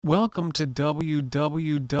Welcome to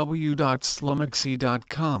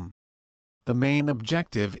www.slummoxy.com. The main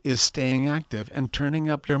objective is staying active and turning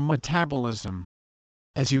up your metabolism.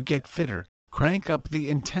 As you get fitter, crank up the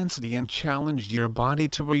intensity and challenge your body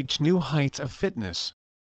to reach new heights of fitness.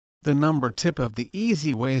 The number tip of the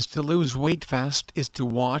easy ways to lose weight fast is to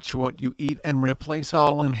watch what you eat and replace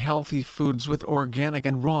all unhealthy foods with organic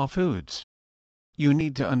and raw foods. You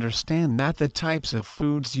need to understand that the types of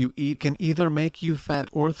foods you eat can either make you fat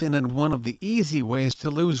or thin, and one of the easy ways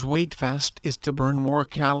to lose weight fast is to burn more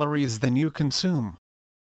calories than you consume.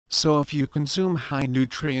 So if you consume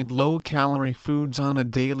high-nutrient low-calorie foods on a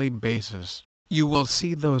daily basis, you will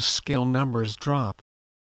see those scale numbers drop.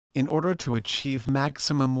 In order to achieve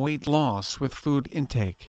maximum weight loss with food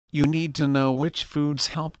intake, you need to know which foods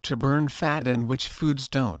help to burn fat and which foods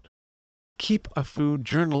don't. Keep a food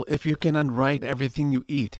journal if you can and write everything you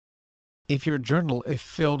eat. If your journal is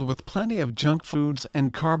filled with plenty of junk foods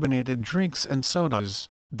and carbonated drinks and sodas,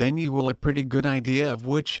 then you will have a pretty good idea of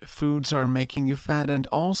which foods are making you fat and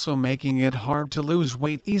also making it hard to lose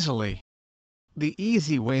weight easily. The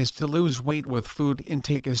easy ways to lose weight with food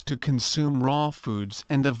intake is to consume raw foods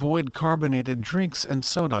and avoid carbonated drinks and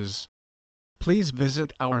sodas. Please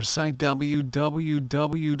visit our site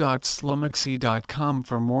www.slummoxy.com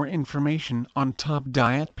for more information on top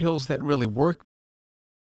diet pills that really work.